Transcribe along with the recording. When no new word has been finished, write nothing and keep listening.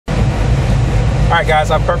Alright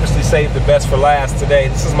guys, I purposely saved the best for last today.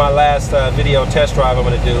 This is my last video test drive I'm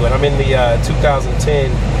going to do, and I'm in the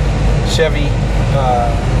 2010 Chevy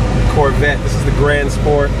Corvette. This is the Grand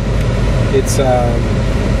Sport. It's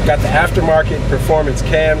got the aftermarket performance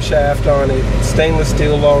camshaft on it, stainless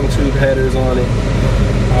steel long tube headers on it,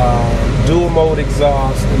 dual mode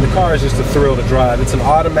exhaust, and the car is just a thrill to drive. It's an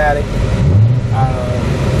automatic.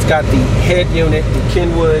 It's got the head unit, the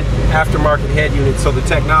Kenwood aftermarket head unit, so the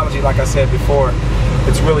technology, like I said before,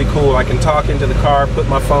 it's really cool. I can talk into the car, put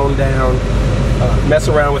my phone down, mess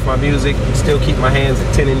around with my music, still keep my hands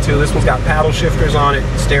at 10 and 2. This one's got paddle shifters on it,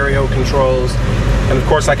 stereo controls, and of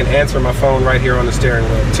course I can answer my phone right here on the steering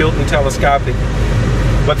wheel, tilt and telescopic.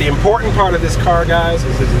 But the important part of this car, guys,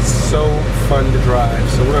 is that it's so fun to drive.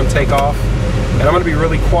 So we're going to take off, and I'm going to be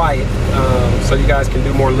really quiet so you guys can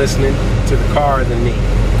do more listening to the car than me.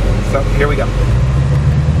 So here we go.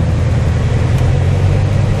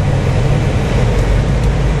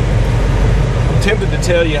 I'm tempted to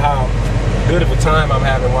tell you how good of a time I'm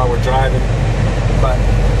having while we're driving, but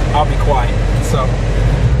I'll be quiet. So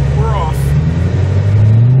we're off.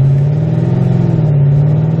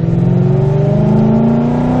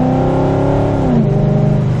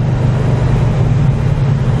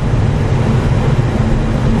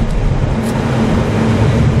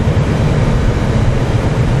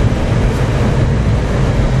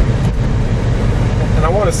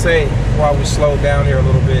 Say while we slow down here a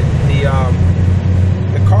little bit, the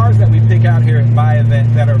cars that we pick out here at Buy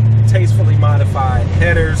Event that are tastefully modified,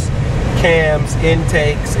 headers, cams,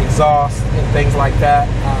 intakes, exhaust, and things like that,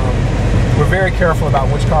 we're very careful about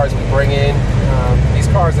which cars we bring in. These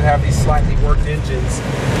cars that have these slightly worked engines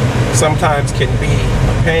sometimes can be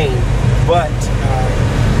a pain, but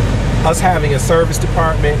us having a service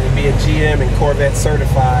department and being GM and Corvette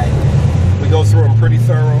certified, we go through them pretty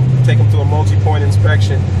thorough, take them to a multi-point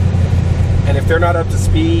inspection, and if they're not up to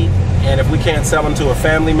speed, and if we can't sell them to a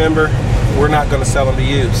family member, we're not going to sell them to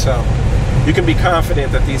you. So you can be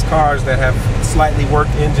confident that these cars that have slightly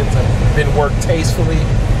worked engines have been worked tastefully,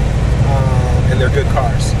 and they're good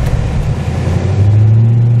cars.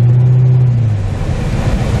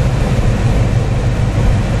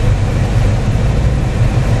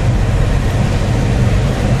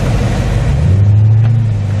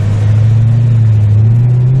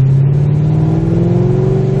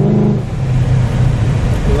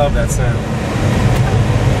 Love that sound.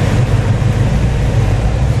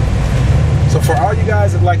 So for all you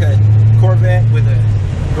guys that like a Corvette with a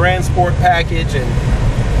Grand Sport package and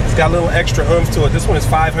it's got a little extra oomph to it, this one is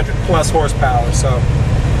 500+ horsepower. So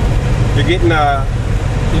you're getting a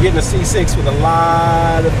C6 with a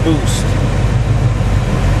lot of boost.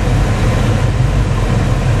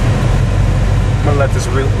 I'm gonna let this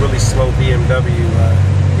really slow BMW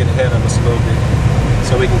get ahead of us a little bit,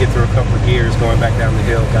 so we can get through a couple of gears going back down the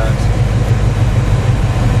hill, guys.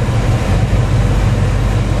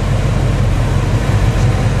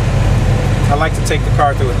 I like to take the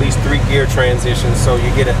car through at least 3 gear transitions so you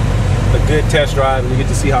get a good test drive and you get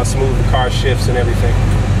to see how smooth the car shifts and everything.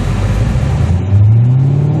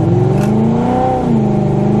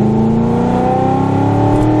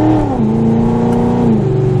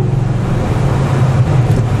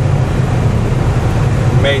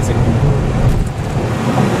 Amazing.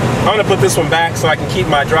 I'm going to put this one back so I can keep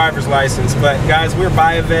my driver's license. But guys, we're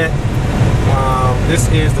Buy Event. This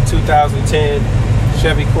is the 2010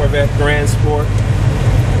 Chevy Corvette Grand Sport.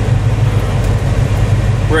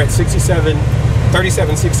 We're at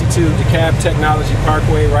 3762 DeKalb Technology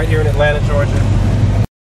Parkway right here in Atlanta, Georgia.